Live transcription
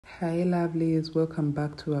Hi lovelies, welcome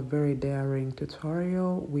back to a very daring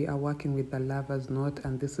tutorial. We are working with the lover's knot,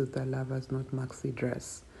 and this is the lover's knot maxi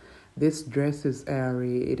dress. This dress is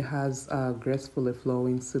airy. It has a gracefully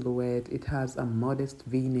flowing silhouette. It has a modest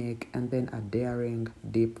v-neck and then a daring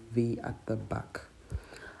deep v at the back.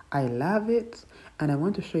 I love it, and I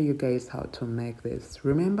want to show you guys how to make this.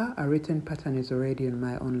 Remember, a written pattern is already on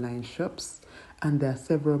my online shops, and there are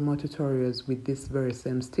several more tutorials with this very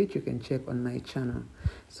same stitch you can check on my channel.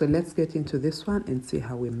 So let's get into this one and see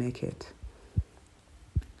how we make it.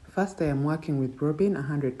 First, I am working with Robin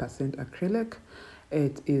 100% acrylic.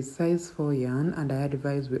 It is size 4 yarn, and I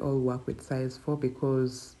advise we all work with size 4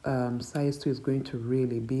 because size 2 is going to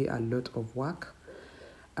really be a lot of work.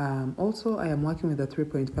 Also, I am working with a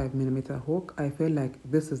 3.5mm hook. I feel like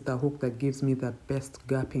this is the hook that gives me the best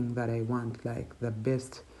gapping that I want, like the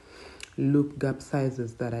best loop gap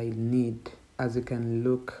sizes that I need, as you can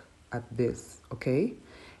look at this, okay?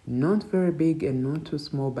 Not very big and not too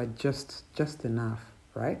small, but just enough,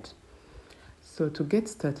 right? So to get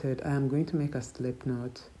started, I am going to make a slip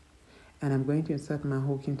knot, and I'm going to insert my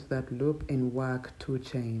hook into that loop and work 2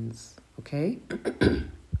 chains, okay?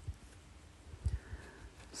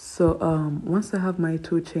 So once I have my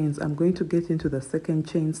 2 chains, I'm going to get into the second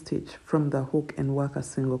chain stitch from the hook and work a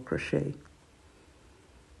single crochet.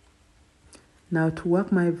 Now to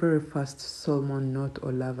work my very first salmon knot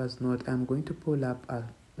or lover's knot, I'm going to pull up a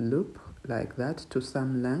loop like that to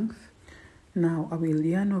some length. Now I will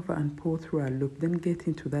yarn over and pull through a loop, then get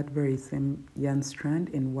into that very same yarn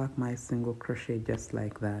strand and work my single crochet just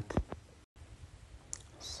like that.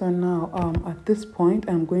 So now at this point,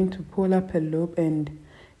 I'm going to pull up a loop and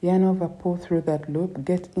yarn over, pull through that loop,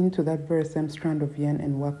 get into that very same strand of yarn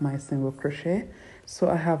and work my single crochet. So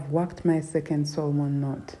I have worked my second salmon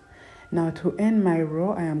knot. Now to end my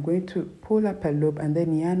row, I am going to pull up a loop and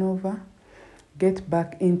then yarn over, get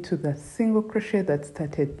back into the single crochet that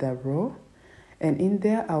started the row, and in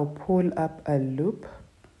there I'll pull up a loop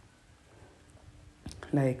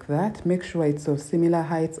like that. Make sure it's of similar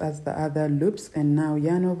heights as the other loops, and now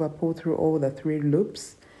yarn over, pull through all the 3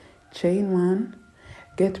 loops, chain 1,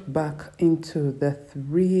 get back into the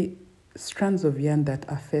 3 strands of yarn that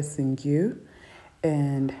are facing you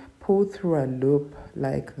and pull through a loop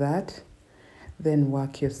like that, then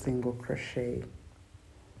work your single crochet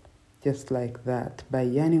just like that by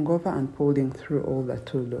yarning over and pulling through all the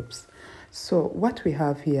 2 loops. So what we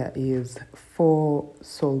have here is 4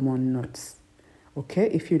 salmon knots.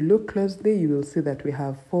 Okay, if you look closely, you will see that we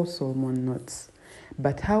have 4 salmon knots,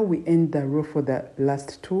 but how we end the row for the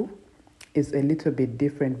last 2 is a little bit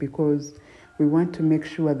different because we want to make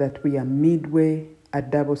sure that we are midway a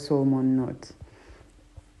double salmon knot.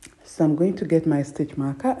 So I'm going to get my stitch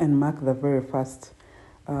marker and mark the very first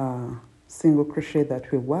single crochet that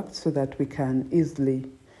we worked so that we can easily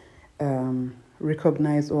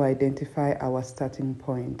recognize or identify our starting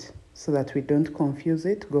point so that we don't confuse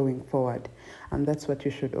it going forward. And that's what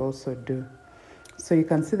you should also do. So you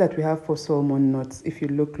can see that we have 4 salmon knots. If you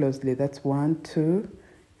look closely, that's 1, 2,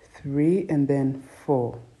 3, and then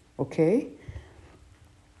 4, okay?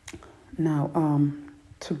 Now,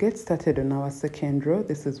 to get started on our second row,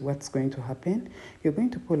 this is what's going to happen. You're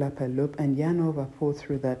going to pull up a loop and yarn over, pull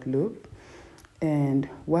through that loop, and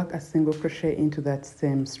work a single crochet into that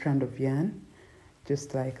same strand of yarn,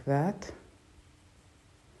 just like that.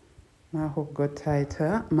 My hook got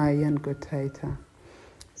tighter, my yarn got tighter.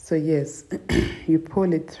 So yes, you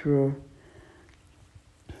pull it through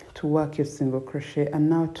to work your single crochet, and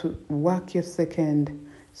now to work your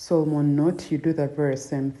second salmon knot, you do the very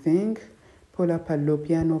same thing. Pull up a loop,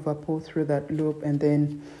 yarn over, pull through that loop, and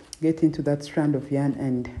then get into that strand of yarn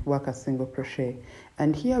and work a single crochet.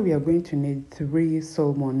 And here we are going to need 3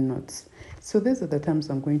 salmon knots. So these are the terms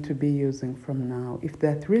I'm going to be using from now. If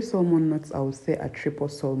there are 3 salmon knots, I will say a triple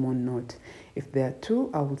salmon knot. If there are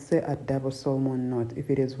 2, I will say a double salmon knot. If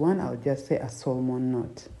it is 1, I'll just say a salmon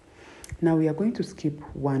knot. Now we are going to skip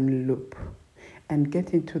 1 loop and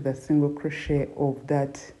get into the single crochet of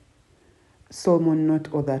that salmon knot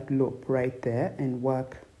or that loop right there and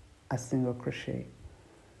work a single crochet.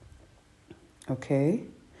 Okay,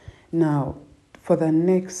 now for the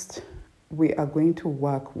next, we are going to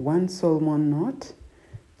work 1 salmon knot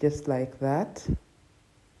just like that.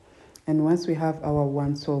 And once we have our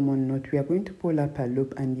 1 salmon knot, we are going to pull up a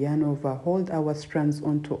loop and yarn over, hold our strands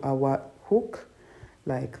onto our hook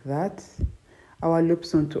like that, our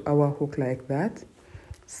loops onto our hook like that,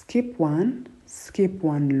 skip 1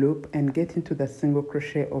 loop and get into the single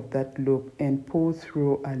crochet of that loop and pull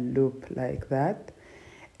through a loop like that.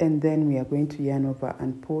 And then we are going to yarn over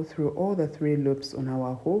and pull through all the 3 loops on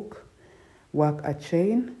our hook, work a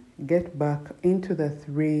chain, get back into the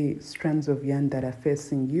 3 strands of yarn that are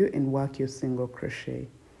facing you and work your single crochet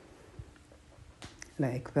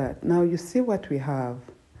like that. Now you see what we have.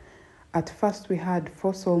 At first we had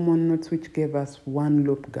 4 salmon knots, which gave us 1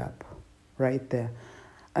 loop gap right there.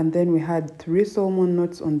 And then we had 3 salmon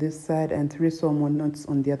knots on this side and 3 salmon knots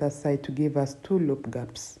on the other side to give us 2 loop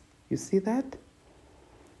gaps. You see that?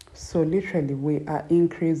 So literally we are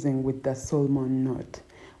increasing with the salmon knot.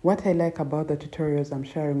 What I like about the tutorials I'm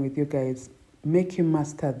sharing with you guys make you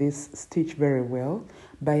master this stitch very well.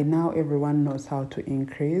 By now everyone knows how to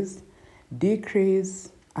increase, decrease,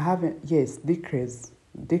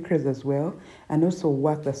 decrease as well, and also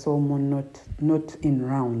work the salmon knot in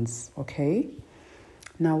rounds, okay?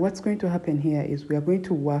 Now what's going to happen here is we are going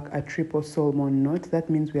to work a triple salmon knot. That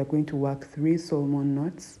means we are going to work 3 salmon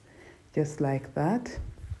knots, just like that.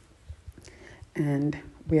 And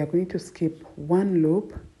we are going to skip 1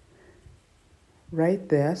 loop right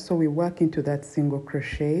there. So we work into that single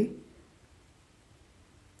crochet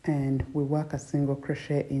and we work a single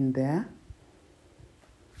crochet in there.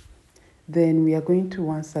 Then we are going to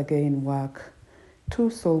once again work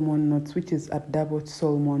 2 salmon knots, which is a double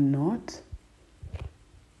salmon knot.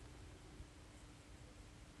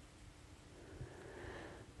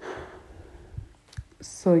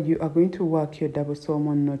 So you are going to work your double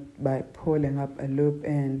salmon knot by pulling up a loop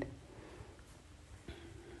and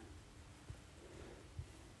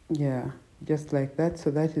just like that.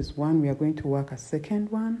 So that is one. We are going to work a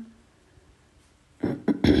second one.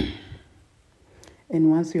 And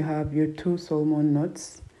once you have your 2 salmon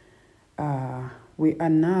knots, we are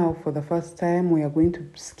now, for the first time, we are going to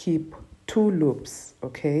skip 2 loops,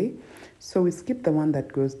 okay? So we skip the one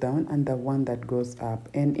that goes down and the one that goes up.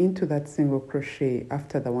 And into that single crochet,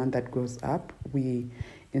 after the one that goes up, we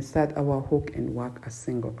insert our hook and work a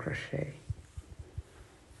single crochet.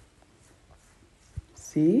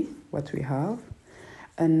 See what we have?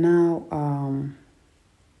 And now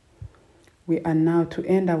we are now, to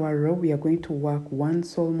end our row, we are going to work 1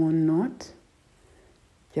 salmon knot,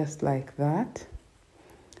 just like that.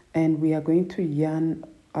 And we are going to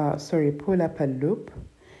pull up a loop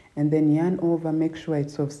and then yarn over, make sure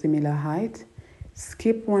it's of similar height.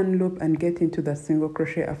 Skip 1 loop and get into the single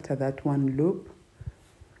crochet after that 1 loop.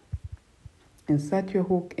 Insert your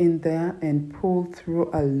hook in there and pull through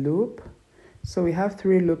a loop. So we have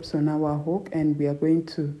 3 loops on our hook and we are going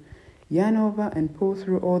to yarn over and pull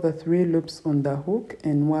through all the 3 loops on the hook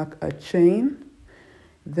and work a chain.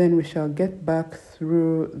 Then we shall get back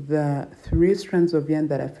through the 3 strands of yarn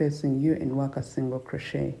that are facing you and work a single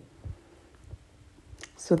crochet.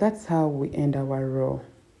 So that's how we end our row,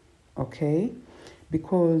 okay?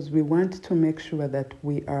 Because we want to make sure that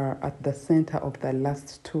we are at the center of the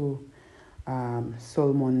last 2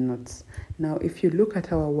 salmon knots. Now, if you look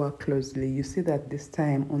at our work closely, you see that this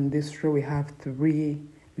time on this row we have 3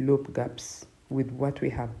 loop gaps with what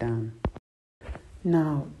we have done.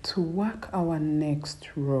 Now, to work our next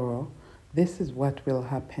row, this is what will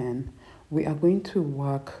happen. We are going to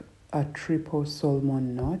work a triple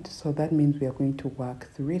salmon knot. So that means we are going to work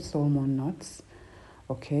 3 salmon knots,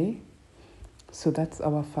 okay? So that's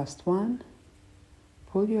our first one.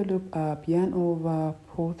 Pull your loop up, yarn over,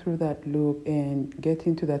 pull through that loop and get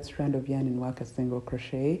into that strand of yarn and work a single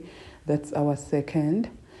crochet. That's our second.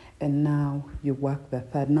 And now you work the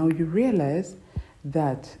third. Now you realize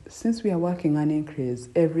that since we are working an increase,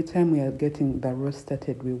 every time we are getting the row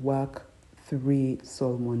started, we work 3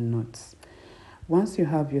 salmon knots. Once you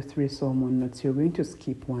have your 3 salmon knots, you're going to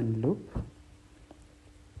skip 1 loop.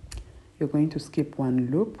 You're going to skip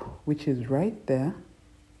 1 loop, which is right there.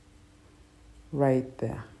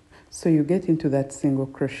 So you get into that single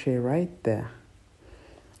crochet right there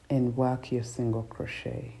and work your single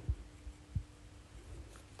crochet.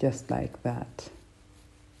 Just like that.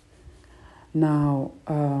 Now,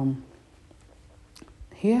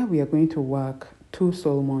 here we are going to work 2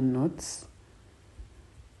 salmon knots.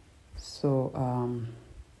 So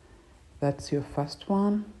that's your first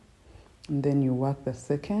one, and then you work the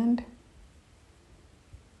second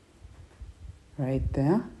right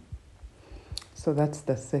there. So that's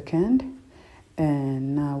the second,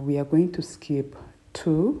 and now we are going to skip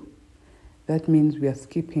 2. That means we are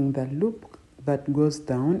skipping the loop that goes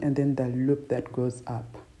down and then the loop that goes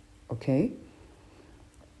up, okay?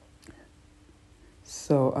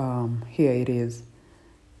 So here it is.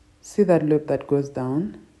 See that loop that goes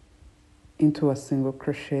down into a single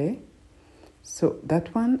crochet? So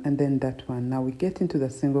that one and then that one. Now we get into the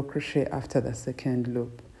single crochet after the second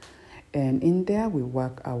loop. And in there we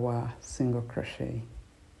work our single crochet.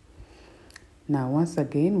 Now once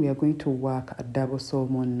again we are going to work a double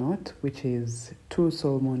salmon knot, which is 2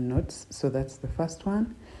 salmon knots. So that's the first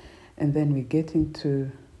one. and then we get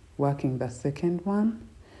into working the second one.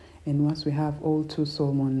 And once we have all 2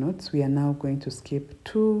 salmon knots, we are now going to skip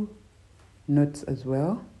 2 knots as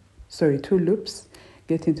well. Sorry, 2 loops.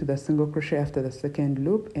 Get into the single crochet after the second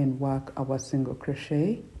loop and work our single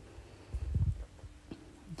crochet.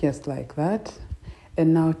 Just like that.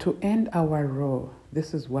 And now to end our row,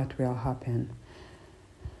 this is what will happen.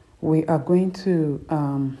 We are going to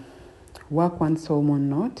work 1 salmon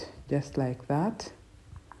knot, just like that.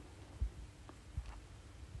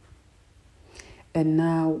 And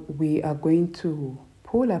now we are going to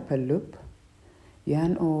pull up a loop,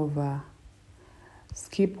 yarn over,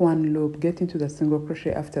 skip 1 loop, get into the single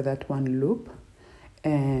crochet after that 1 loop,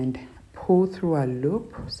 and pull through a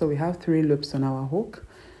loop. So we have 3 loops on our hook.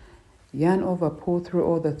 Yarn over, pull through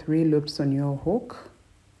all the 3 loops on your hook,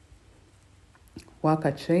 work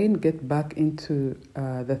a chain, get back into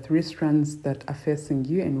the 3 strands that are facing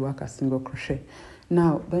you, and work a single crochet.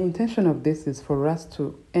 Now the intention of this is for us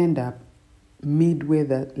to end up midway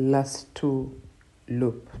the last 2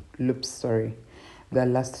 loops. The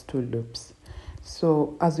last 2 loops.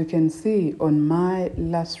 So as you can see on my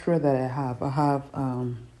last row that I have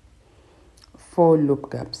 4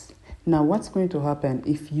 loop gaps. Now what's going to happen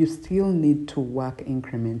if you still need to work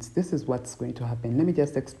increments? This is what's going to happen. Let me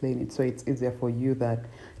just explain it so it's easier for you that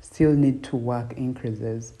still need to work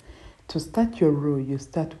increases. To start your row, you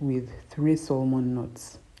start with 3 salmon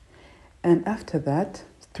knots. And after that,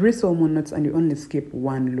 3 salmon knots, and you only skip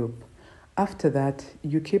 1 loop. After that,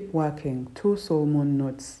 you keep working 2 salmon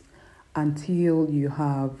knots until you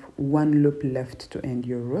have 1 loop left to end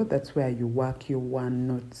your row. That's where you work your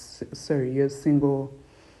your single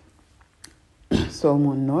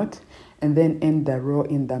salmon knot, and then end the row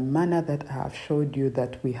in the manner that I have showed you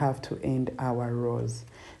that we have to end our rows.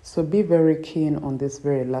 So be very keen on this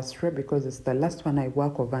very last row because it's the last one I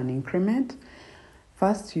work of an increment.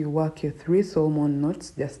 First, you work your 3 salmon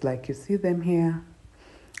knots just like you see them here.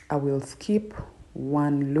 I will skip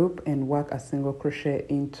 1 loop and work a single crochet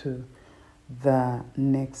into the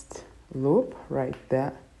next loop right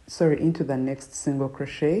there. Into the next single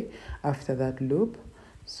crochet after that loop.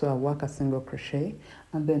 So I work a single crochet,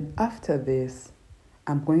 and then after this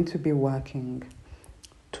I'm going to be working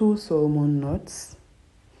 2 salmon knots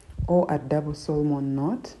or a double salmon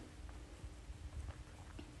knot,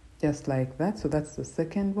 just like that. So that's the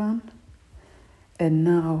second one. And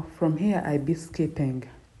now from here I be skipping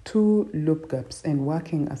 2 loop gaps and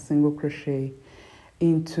working a single crochet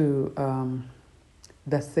into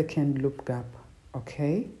the second loop gap.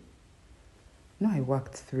 Okay, no, I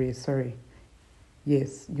worked 3, sorry.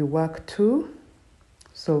 Yes, you work 2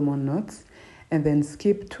 salmon knots and then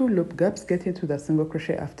skip 2 loop gaps, get into the single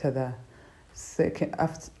crochet after the second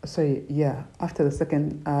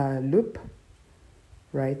loop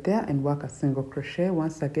right there, and work a single crochet.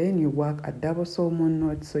 Once again, you work a double salmon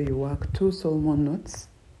knot, so you work 2 salmon knots.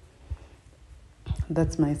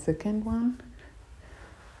 That's my second one.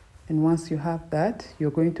 And once you have that,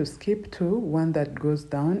 you're going to skip 2, one that goes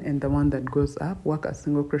down and the one that goes up, work a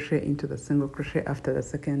single crochet into the single crochet after the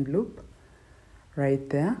second loop right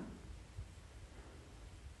there.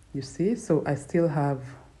 You see, so I still have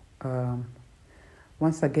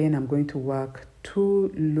once again I'm going to work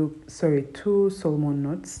 2 salmon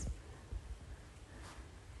knots.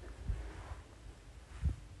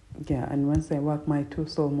 Yeah, and once I work my 2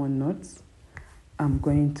 salmon knots, I'm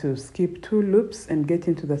going to skip 2 loops and get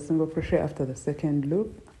into the single crochet after the second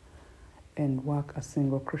loop and work a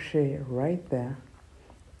single crochet right there.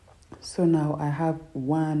 So now I have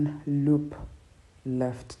 1 loop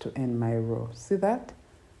left to end my row. See that?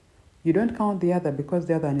 You don't count the other because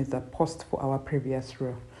the other one is a post for our previous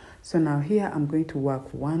row. So now here I'm going to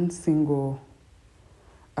work 1 single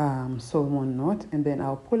salmon knot, and then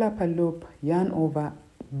I'll pull up a loop, yarn over.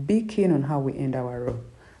 Be keen on how we end our row.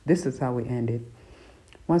 This is how we end it.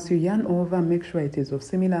 Once you yarn over, make sure it is of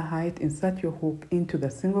similar height. Insert your hook into the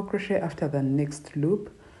single crochet after the next loop.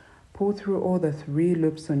 Pull through all the 3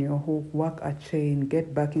 loops on your hook, work a chain,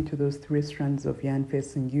 get back into those 3 strands of yarn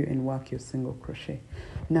facing you and work your single crochet.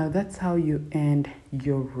 Now that's how you end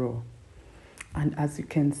your row. And as you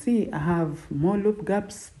can see, I have more loop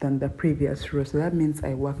gaps than the previous row, so that means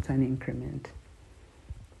I worked an increment.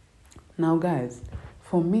 Now guys,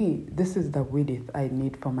 for me, this is the width I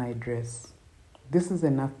need for my dress. This is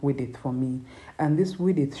enough width for me, and this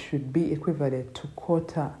width should be equivalent to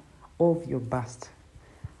 1/4 of your bust.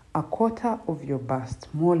 1/4 of your bust,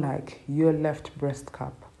 more like your left breast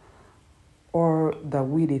cup or the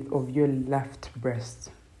width of your left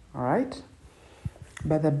breast. All right?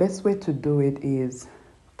 But the best way to do it is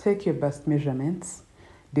take your bust measurements,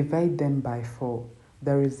 divide them by 4.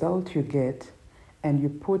 The result you get and you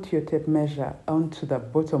put your tape measure onto the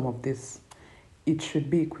bottom of this, it should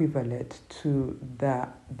be equivalent to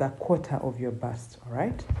the quarter of your bust, all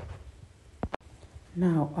right?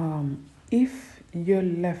 Now, if your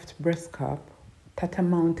left breast cup tata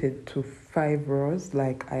mounted to 5 rows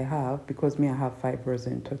like I have, because I have 5 rows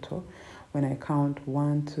in total, when I count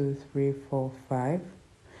 1, 2, 3, 4, 5,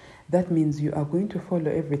 that means you are going to follow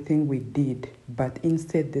everything we did, but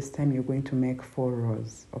instead this time you're going to make 4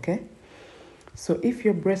 rows, okay? So if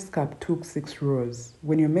your breast cup took 6 rows,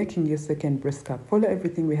 when you're making your second breast cup, follow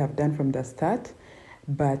everything we have done from the start,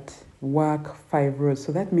 but work 5 rows.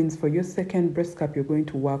 So that means for your second breast cup, you're going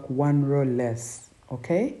to work 1 row less,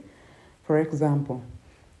 okay? For example,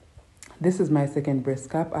 this is my second breast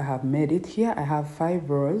cup. I have made it. Here I have 5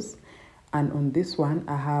 rows, and on this one,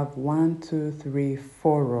 I have 1, 2, 3,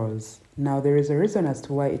 4 rows. Now there is a reason as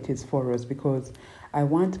to why it is 4 rows, because I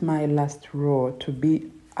want my last row to be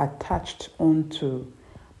attached onto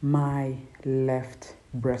my left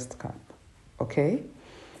breast cup, okay?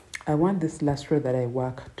 I want this last row that I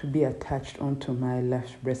work to be attached onto my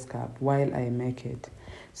left breast cup while I make it.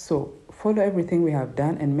 So follow everything we have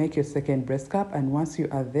done and make your second breast cup, and once you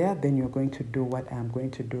are there, then you're going to do what I'm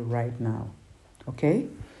going to do right now, okay?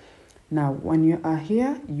 Now, when you are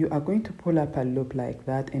here, you are going to pull up a loop like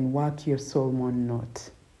that and work your salmon knot.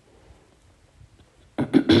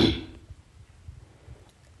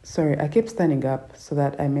 Sorry, I keep standing up so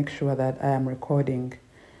that I make sure that I am recording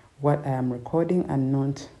what I am recording and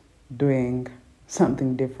not doing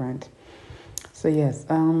something different. So yes,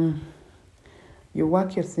 you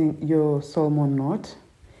work your salmon knot,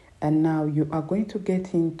 and now you are going to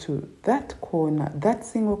get into that corner, that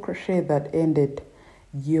single crochet that ended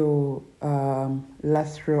your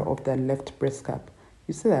last row of the left breast cup.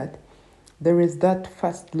 You see that? There is that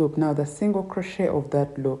first loop. Now the single crochet of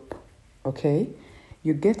that loop, okay?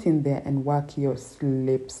 You get in there and work your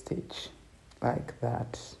slip stitch like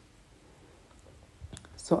that.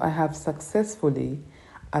 So I have successfully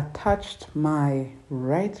attached my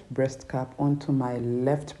right breast cup onto my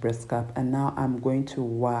left breast cup, and now I'm going to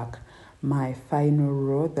work my final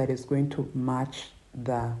row that is going to match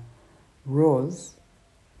the rows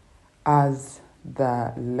as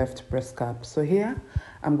the left breast cup. So here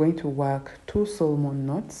I'm going to work 2 salmon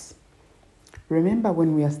knots. Remember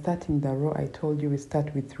when we are starting the row, I told you we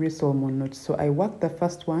start with 3 salmon knots. So I worked the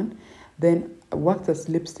first one, then worked a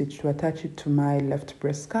slip stitch to attach it to my left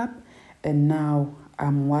breast cup, and now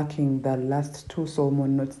I'm working the last 2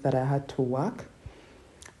 salmon knots that I had to work.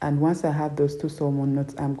 And once I have those 2 salmon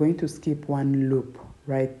knots, I'm going to skip 1 loop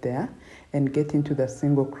right there and get into the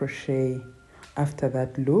single crochet after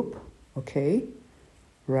that loop, okay,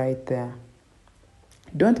 right there.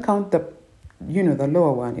 Don't count the the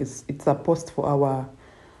lower one. It's a post for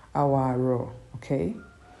our row, okay?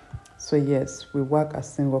 So yes, we work a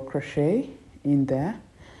single crochet in there,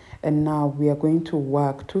 and now we are going to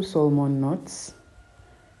work 2 salmon knots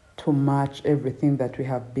to match everything that we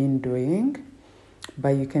have been doing. But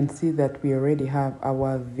you can see that we already have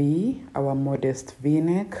our V, our modest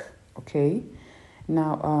V-neck, okay?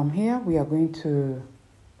 Now here we are going to,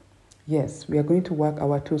 yes, we are going to work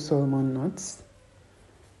our 2 salmon knots.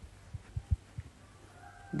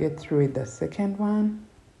 Get through the second one,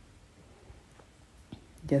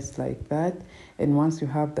 just like that. And once you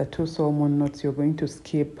have the 2 salmon knots, you're going to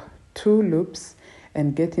skip 2 loops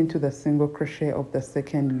and get into the single crochet of the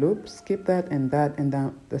second loop. Skip that, and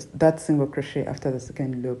that single crochet after the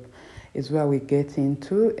second loop is where we get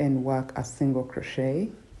into and work a single crochet.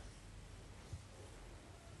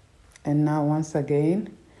 And now once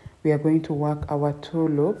again, we are going to work our 2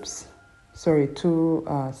 loops, sorry, 2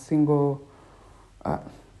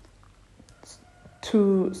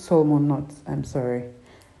 2 salmon knots, I'm sorry.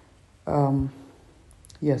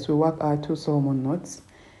 Yes, we work our 2 salmon knots,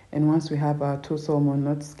 and once we have our 2 salmon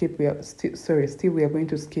knots, we are going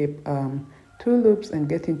to skip 2 loops and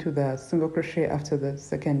get into the single crochet after the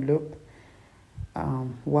second loop.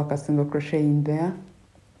 Work a single crochet in there,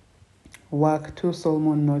 work 2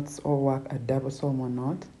 salmon knots or work a double salmon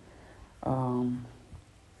knot.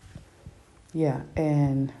 Yeah,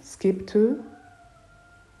 and skip 2,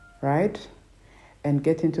 right? And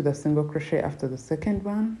get into the single crochet after the second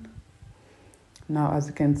one. Now, as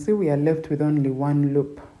you can see, we are left with only 1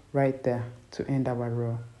 loop right there to end our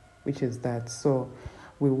row, which is that. So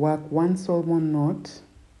we work 1 salmon knot.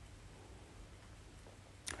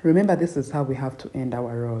 Remember, this is how we have to end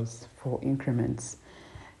our rows for increments.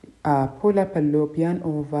 Pull up a loop, yarn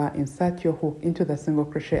over, insert your hook into the single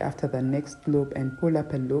crochet after the next loop, and pull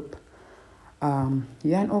up a loop.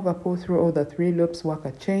 Yarn over, pull through all the 3 loops, work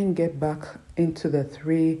a chain, get back into the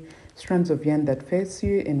 3 strands of yarn that face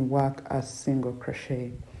you and work a single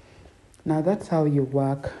crochet. Now that's how you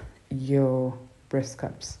work your breast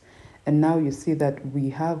cups. And now you see that we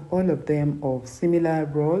have all of them of similar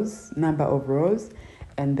rows, number of rows,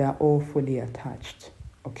 and they're all fully attached.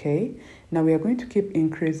 Okay, now we are going to keep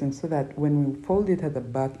increasing so that when we fold it at the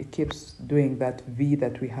back, it keeps doing that V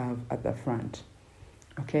that we have at the front.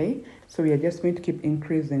 Okay, so we are just going to keep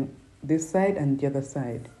increasing this side and the other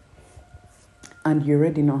side. And you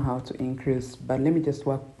already know how to increase, but let me just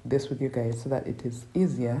work this with you guys so that it is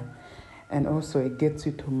easier, and also it gets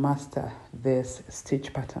you to master this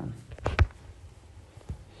stitch pattern.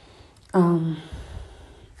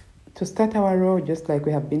 To start our row, just like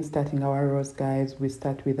we have been starting our rows, guys, we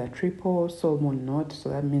start with a triple salmon knot. So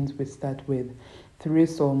that means we start with 3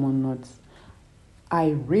 salmon knots. I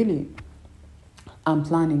really am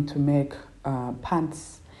planning to make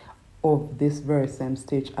pants of this very same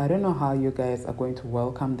stitch. I don't know how you guys are going to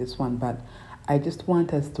welcome this one, but I just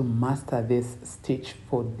want us to master this stitch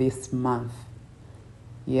for this month.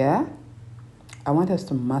 Yeah, I want us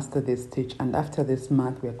to master this stitch, and after this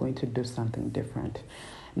month we are going to do something different.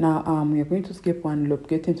 Now we are going to skip one loop,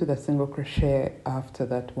 get into the single crochet after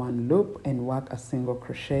that one loop and work a single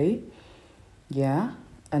crochet. Yeah,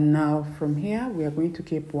 and now from here we are going to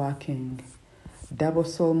keep working double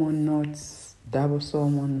salmon knots, double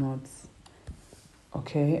salmon knots.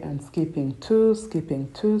 Okay, and skipping 2, skipping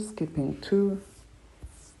 2, skipping 2.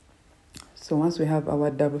 So once we have our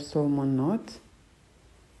double salmon knot,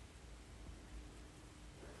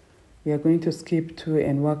 we are going to skip 2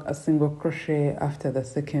 and work a single crochet after the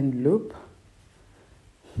second loop.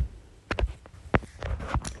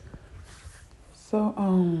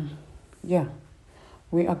 So yeah,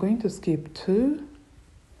 we are going to skip 2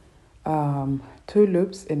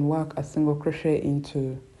 loops and work a single crochet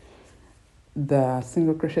into the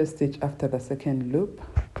single crochet stitch after the second loop.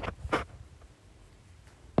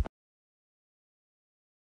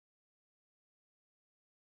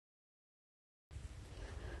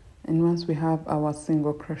 And once we have our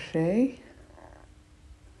single crochet,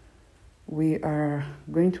 we are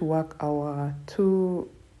going to work our 2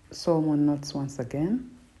 salmon knots once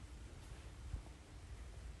again.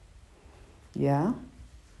 Yeah,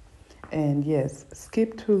 and yes,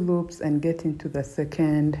 skip 2 loops and get into the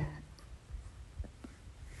second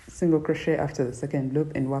single crochet after the second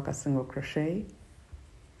loop and work a single crochet.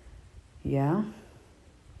 Yeah,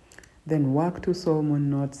 then work 2 salmon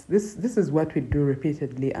knots. This is what we do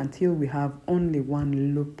repeatedly until we have only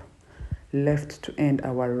 1 loop left to end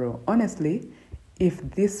our row. Honestly, if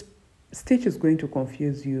this stitch is going to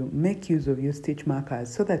confuse you, make use of your stitch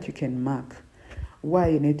markers so that you can mark where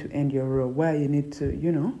you need to end your row, where you need to,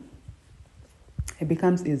 you know, it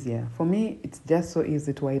becomes easier. For me, it's just so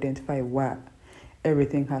easy to identify where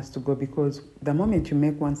everything has to go, because the moment you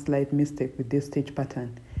make one slight mistake with this stitch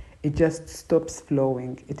pattern, it just stops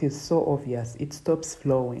flowing. It is so obvious. It stops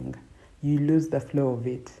flowing. You lose the flow of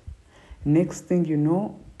it. Next thing you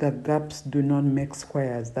know, the gaps do not make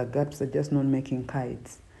squares. The gaps are just not making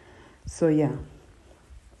kites. So yeah,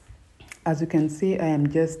 as you can see, I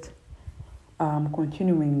am just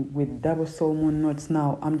continuing with double salmon knots.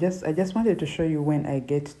 Now I just wanted to show you when I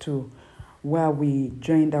get to where we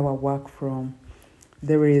joined our work from.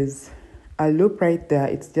 There is a loop right there.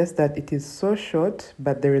 It's just that it is so short,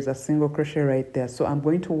 but there is a single crochet right there. So I'm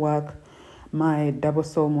going to work my double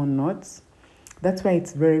salmon knots. That's why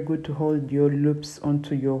it's very good to hold your loops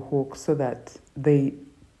onto your hook so that they,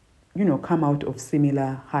 you know, come out of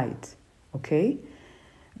similar height. Okay,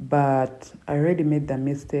 but I already made the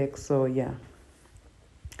mistake, so yeah,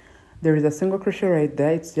 there is a single crochet right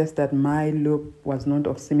there. It's just that my loop was not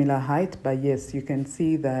of similar height, but yes, you can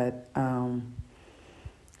see that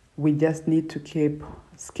we just need to keep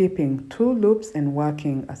skipping 2 loops and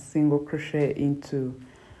working a single crochet into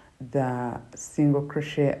the single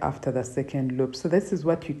crochet after the second loop. So this is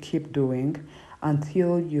what you keep doing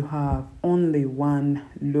until you have only 1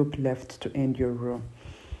 loop left to end your row.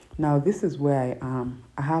 Now this is where I am.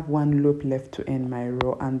 I have 1 loop left to end my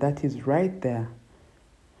row, and that is right there.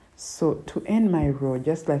 So to end my row,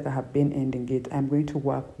 just like I have been ending it, I'm going to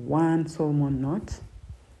work 1 salmon knot,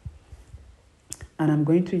 and I'm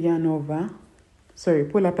going to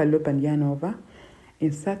pull up a loop and yarn over,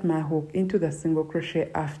 insert my hook into the single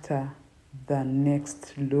crochet after the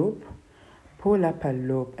next loop, pull up a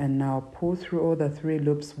loop, and now pull through all the 3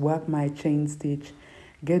 loops, work my chain stitch,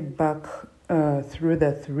 get back through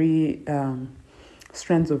the 3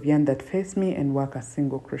 strands of yarn that face me and work a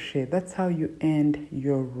single crochet. That's how you end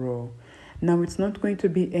your row. Now it's not going to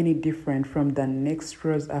be any different from the next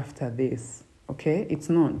rows after this. Okay, it's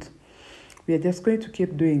not. We are just going to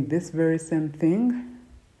keep doing this very same thing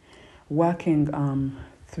working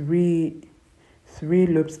three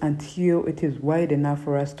loops until it is wide enough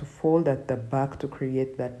for us to fold at the back to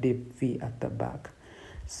create that deep V at the back.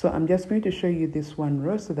 So I'm just going to show you this one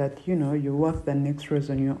row so that you work the next rows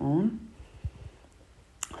on your own.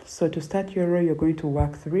 So to start your row, you're going to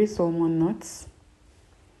work 3 salmon knots.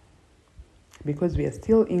 Because we are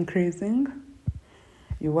still increasing,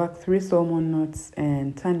 you work 3 salmon knots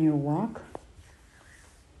and turn your work.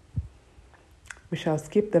 We shall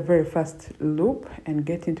skip the very first loop and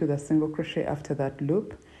get into the single crochet after that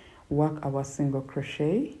loop. Work our single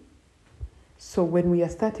crochet. So when we are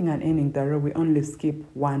starting and ending the row, we only skip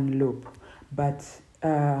 1 loop. But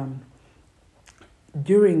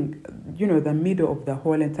during the middle of the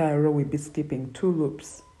whole entire row, we'll be skipping 2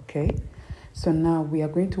 loops. Okay, so now we are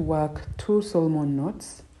going to work 2 salmon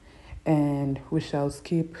knots, and we shall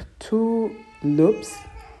skip 2 loops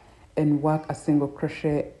and work a single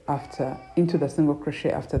crochet into the single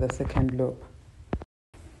crochet after the second loop.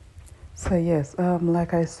 So yes,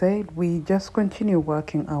 like I said, we just continue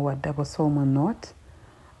working our double salmon knots,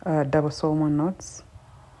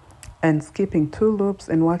 and skipping 2 loops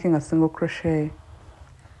and working a single crochet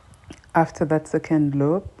after that second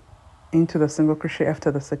loop into the single crochet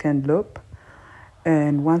after the second loop.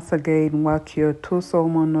 And once again, work your 2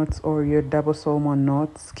 salmon knots or your double salmon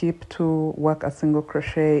knots, skip 2, work a single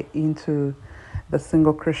crochet into the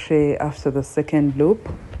single crochet after the second loop.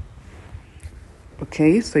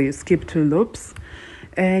 Okay, so you skip 2 loops,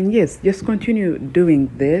 and yes, just continue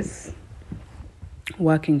doing this,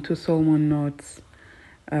 working 2 salmon knots,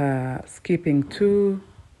 skipping 2,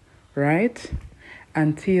 right,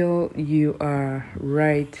 until you are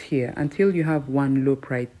right here, until you have 1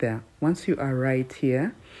 loop right there. Once you are right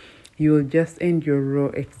here, you will just end your row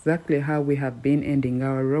exactly how we have been ending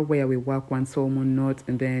our row, where we work 1 salmon knot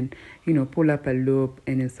and then pull up a loop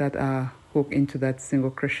and insert our hook into that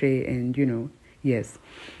single crochet, and yes.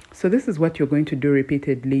 So this is what you're going to do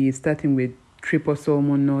repeatedly, starting with triple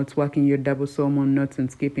salmon knots, working your double salmon knots and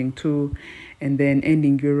skipping 2, and then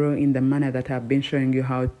ending your row in the manner that I've been showing you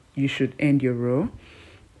how you should end your row.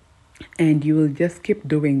 And you will just keep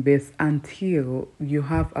doing this until you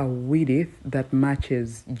have a width that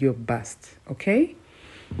matches your bust, okay?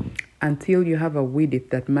 Until you have a width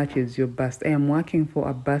that matches your bust. I am working for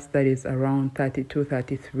a bust that is around 32,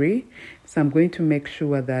 33. So I'm going to make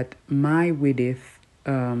sure that my width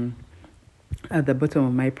at the bottom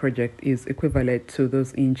of my project is equivalent to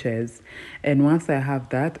those inches. And once I have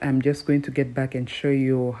that, I'm just going to get back and show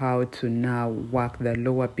you how to now work the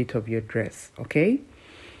lower bit of your dress, okay?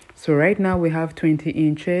 So right now we have 20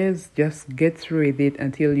 inches. Just get through with it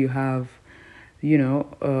until you have,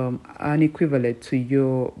 an equivalent to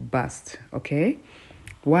your bust, okay?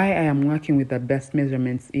 Why I am working with the best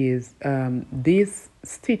measurements is this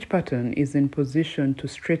stitch pattern is in position to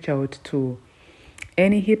stretch out to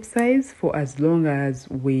any hip size for as long as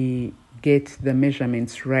we get the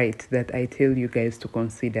measurements right that I tell you guys to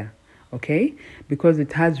consider, okay? Because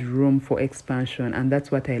it has room for expansion, and that's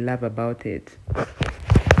what I love about it.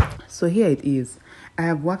 So here it is. I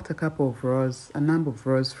have worked a number of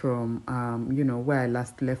rows from, where I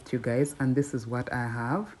last left you guys. And this is what I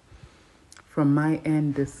have. From my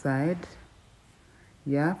end, this side.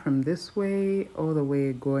 Yeah, from this way, all the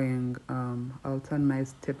way going, I'll turn my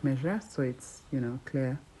tape measure so it's,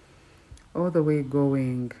 clear. All the way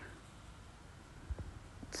going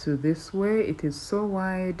to this way. It is so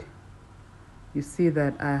wide. You see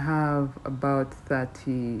that I have about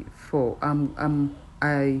 34.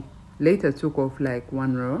 I later took off like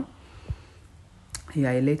 1 row. Yeah,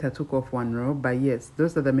 I later took off 1 row, but yes,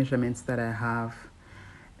 those are the measurements that I have,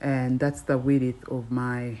 and that's the width of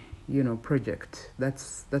my project.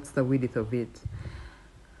 That's the width of it.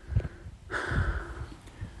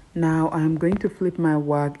 Now I'm going to flip my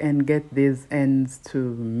work and get these ends to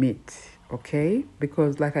meet, okay?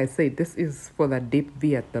 Because like I said, this is for the deep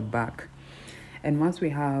V at the back, and once we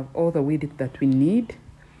have all the width that we need,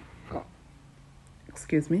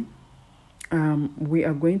 excuse me, we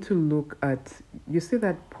are going to look at, you see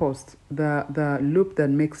that post, the loop that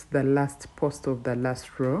makes the last post of the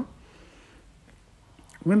last row.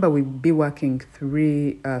 Remember, we'll be working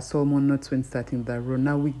 3 salmon knots when starting the row.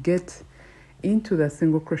 Now we get into the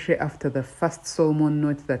single crochet after the first salmon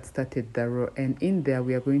knot that started the row, and in there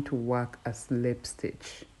we are going to work a slip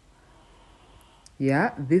stitch.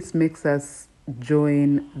 Yeah, this makes us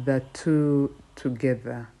join the 2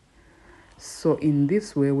 together. So in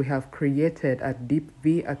this way, we have created a deep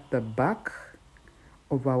V at the back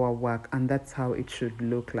of our work, and that's how it should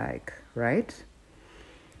look like, right?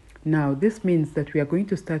 Now, this means that we are going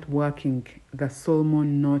to start working the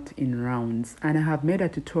salmon knot in rounds, and I have made a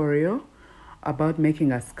tutorial about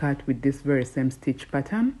making a skirt with this very same stitch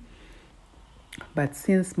pattern. But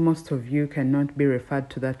since most of you cannot be referred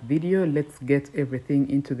to that video, let's get everything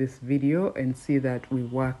into this video and see that we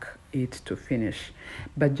work it to finish.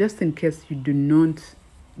 But just in case you do not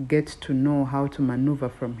get to know how to maneuver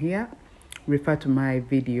from here, refer to my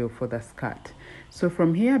video for the skirt. So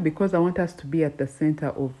from here, because I want us to be at the center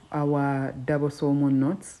of our double salmon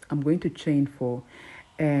knots, I'm going to chain 4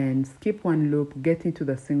 and skip 1 loop, get into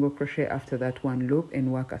the single crochet after that 1 loop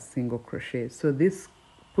and work a single crochet. So this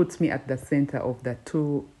puts me at the center of the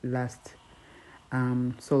 2 last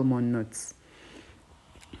salmon knots.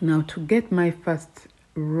 Now to get my first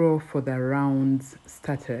row for the rounds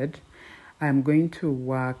started, I'm going to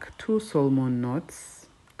work 2 salmon knots.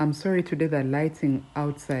 I'm sorry, today the lighting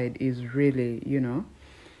outside is really, you know,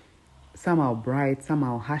 somehow bright,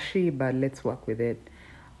 somehow hashy, but let's work with it.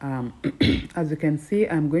 As you can see,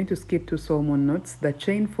 I'm going to skip 2 salmon knots, the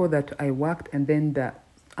chain 4 that I worked, and then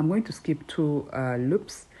I'm going to skip 2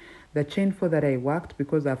 loops, the chain 4 that I worked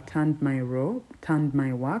because I've turned my row, turned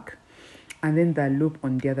my work, and then the loop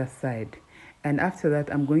on the other side. And after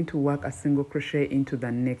that, I'm going to work a single crochet into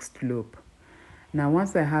the next loop. Now,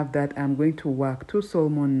 once I have that, I'm going to work 2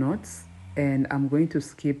 salmon knots, and I'm going to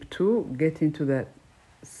skip 2, get into the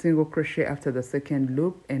single crochet after the second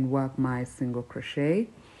loop, and work my single crochet.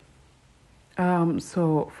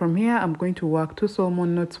 So from here, I'm going to work 2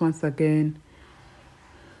 salmon knots once again,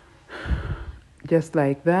 just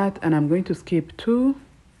like that, and I'm going to skip 2.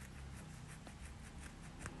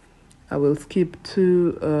 I will skip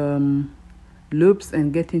 2 loops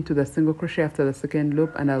and get into the single crochet after the second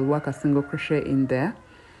loop, and I'll work a single crochet in there.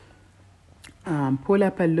 Pull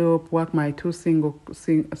up a loop, work my 2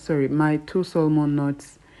 salmon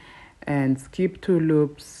knots, and skip 2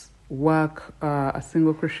 loops, work a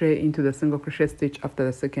single crochet into the single crochet stitch after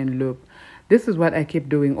the second loop. This is what I keep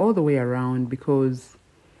doing all the way around, because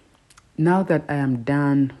now that I am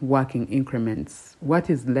done working increments, what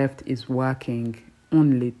is left is working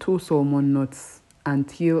only 2 salmon knots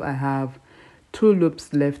until I have 2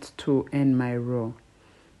 loops left to end my row,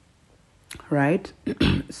 right?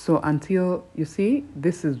 So until, you see,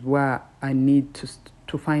 this is where I need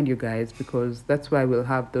to find you guys, because that's why we'll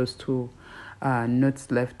have those 2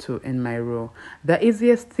 knots left to end my row. The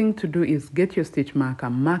easiest thing to do is get your stitch marker,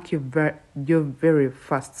 mark your very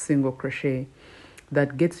first single crochet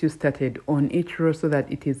that gets you started on each row, so that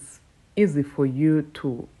it is easy for you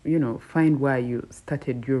to, you know, find where you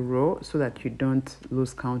started your row, so that you don't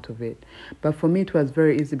lose count of it. But for me, it was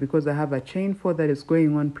very easy because I have a chain 4 that is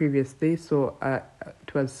going on previously, so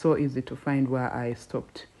it was so easy to find where I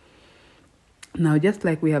stopped. Now, just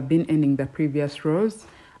like we have been ending the previous rows,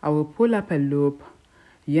 I will pull up a loop,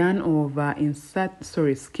 yarn over,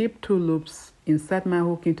 skip 2 loops, insert my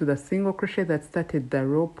hook into the single crochet that started the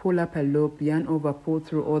row, pull up a loop, yarn over, pull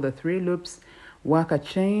through all the 3 loops, work a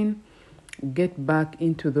chain, get back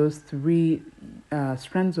into those 3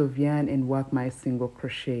 strands of yarn and work my single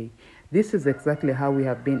crochet. This is exactly how we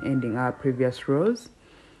have been ending our previous rows,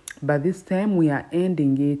 but this time we are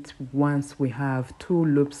ending it once we have 2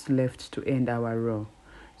 loops left to end our row.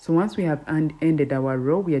 So once we have ended our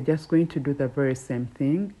row, we are just going to do the very same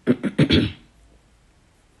thing.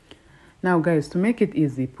 Now guys, to make it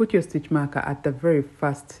easy, put your stitch marker at the very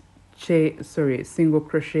first single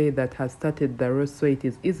crochet that has started the row, so it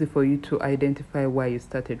is easy for you to identify where you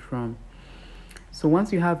started from. So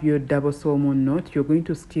once you have your double salmon knot, you're going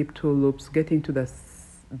to skip 2 loops, get into the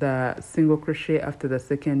single crochet after the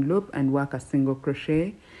second loop and work a single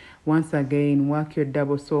crochet. Once again, work your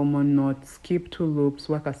double salmon knot, skip 2 loops,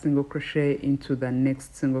 work a single crochet into the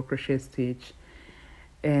next single crochet stitch.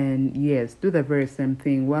 And yes, do the very same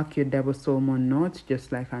thing, work your double salmon knot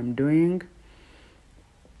just like I'm doing.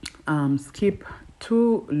 Skip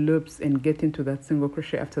 2 loops and get into that single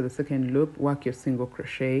crochet after the second loop, work your single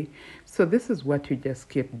crochet. So this is what you just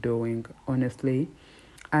keep doing, honestly,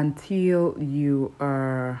 until you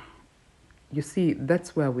are, you see,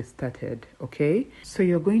 that's where we started, okay? So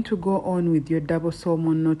you're going to go on with your double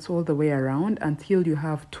salmon knots all the way around until you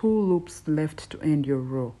have 2 loops left to end your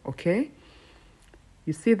row, okay?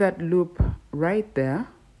 You see that loop right there?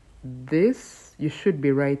 This, you should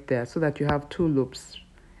be right there, so that you have 2 loops.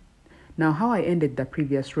 Now, how I ended the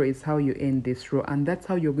previous row is how you end this row, and that's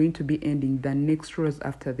how you're going to be ending the next rows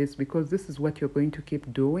after this, because this is what you're going to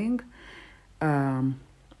keep doing.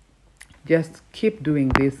 Just keep doing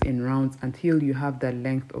this in rounds until you have the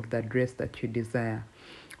length of the dress that you desire.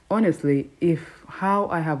 Honestly, if how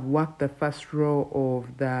I have worked the first row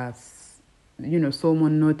of the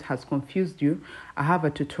salmon knot has confused you, I have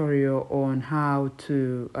a tutorial on how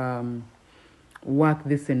to work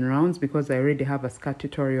this in rounds because I already have a skirt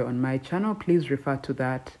tutorial on my channel. Please refer to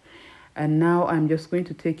that. And now I'm just going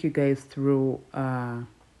to take you guys through how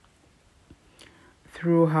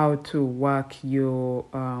to work your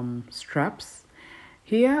straps.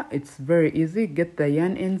 Here it's very easy. Get the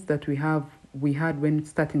yarn ends that we had when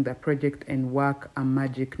starting the project and work a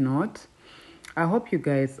magic knot. I hope you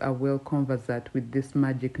guys are well conversant with this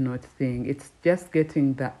magic knot thing. It's just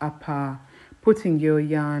getting the upper, putting your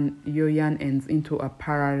yarn ends into a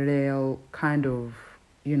parallel kind of,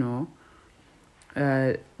 you know,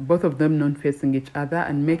 both of them not facing each other,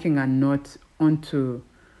 and making a knot onto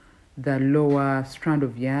the lower strand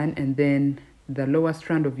of yarn, and then the lower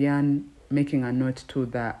strand of yarn making a knot to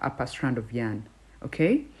the upper strand of yarn.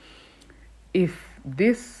 Okay, if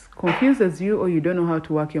this confuses you or you don't know how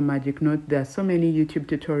to work your magic knot, there are so many YouTube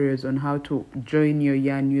tutorials on how to join your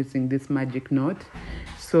yarn using this magic knot.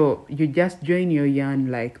 So you just join your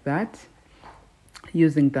yarn like that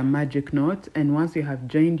using the magic knot, and once you have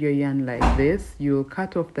joined your yarn like this, you'll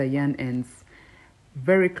cut off the yarn ends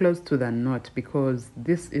very close to the knot, because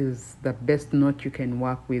this is the best knot you can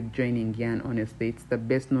work with joining yarn. Honestly, it's the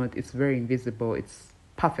best knot. It's very invisible. It's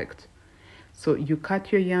perfect. So you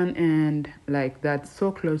cut your yarn end like that, so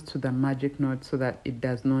close to the magic knot so that it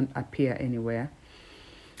does not appear anywhere.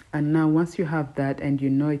 And now once you have that and you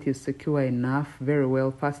know it is secure enough, very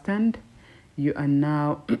well fastened, you are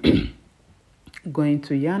now going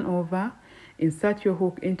to yarn over, insert your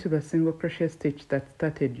hook into the single crochet stitch that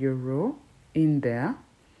started your row in there,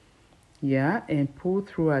 yeah, and pull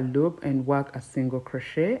through a loop and work a single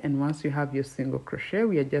crochet. And once you have your single crochet,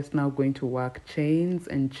 we are just now going to work chains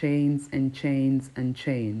and chains and chains and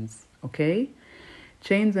chains. Okay,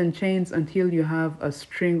 chains and chains until you have a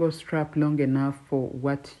string or strap long enough for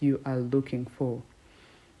what you are looking for.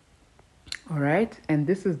 All right, and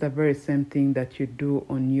this is the very same thing that you do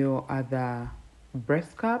on your other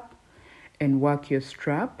breast cup, and work your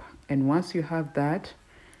strap. And once you have that,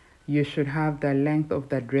 you should have the length of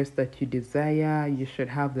the dress that you desire. You should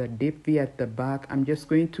have the deep V at the back. I'm just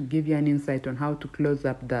going to give you an insight on how to close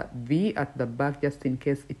up the V at the back, just in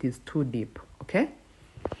case it is too deep. Okay,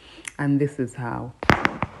 and this is how.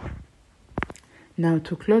 Now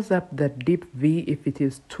to close up the deep V, if it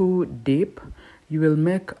is too deep, you will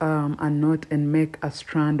make a knot and make a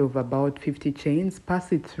strand of about 50 chains.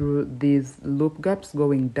 Pass it through these loop gaps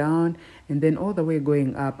going down and then all the way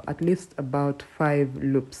going up, at least about 5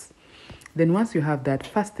 loops. Then once you have that,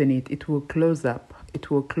 fasten it. It will close up.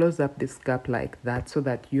 It will close up this gap like that so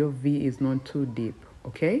that your V is not too deep.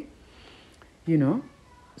 Okay, you know,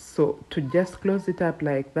 so to just close it up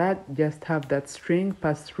like that, just have that string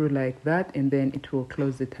pass through like that, and then it will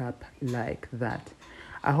close it up like that.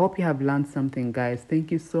 I hope you have learned something, guys.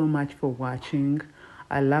 Thank you so much for watching.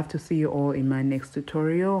 I love to see you all in my next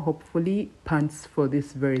tutorial, hopefully pants for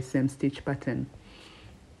this very same stitch pattern.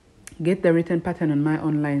 Get the written pattern on my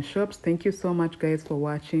online shops. Thank you so much, guys, for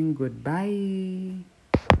watching. Goodbye.